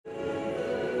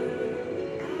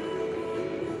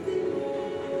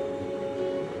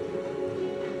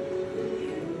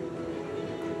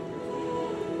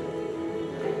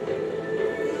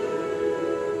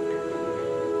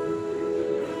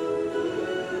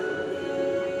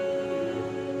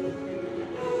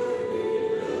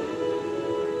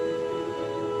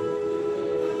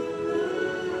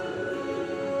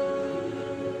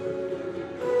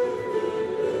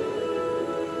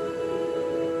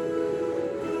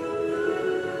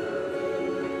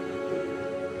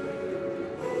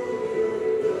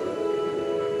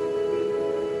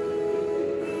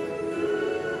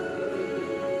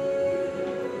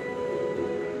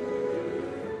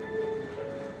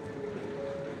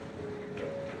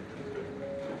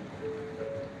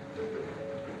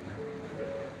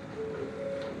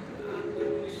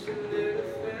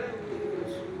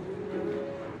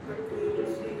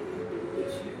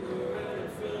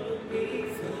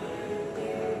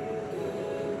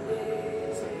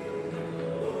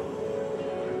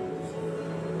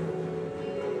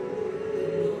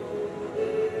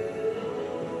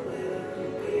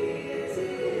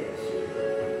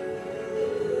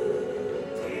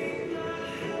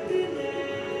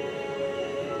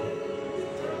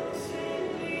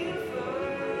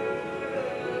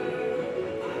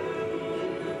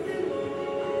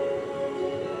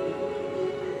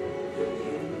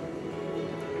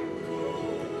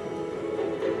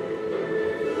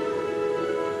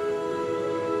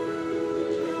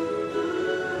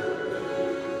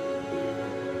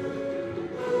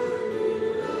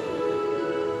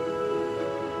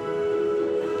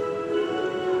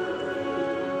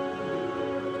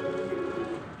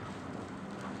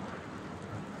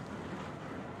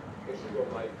Well,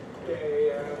 like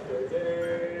day after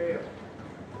day.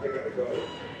 I gotta go.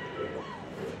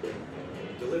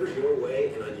 Deliver your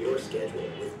way and on your schedule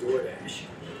with DoorDash.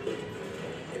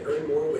 And earn more with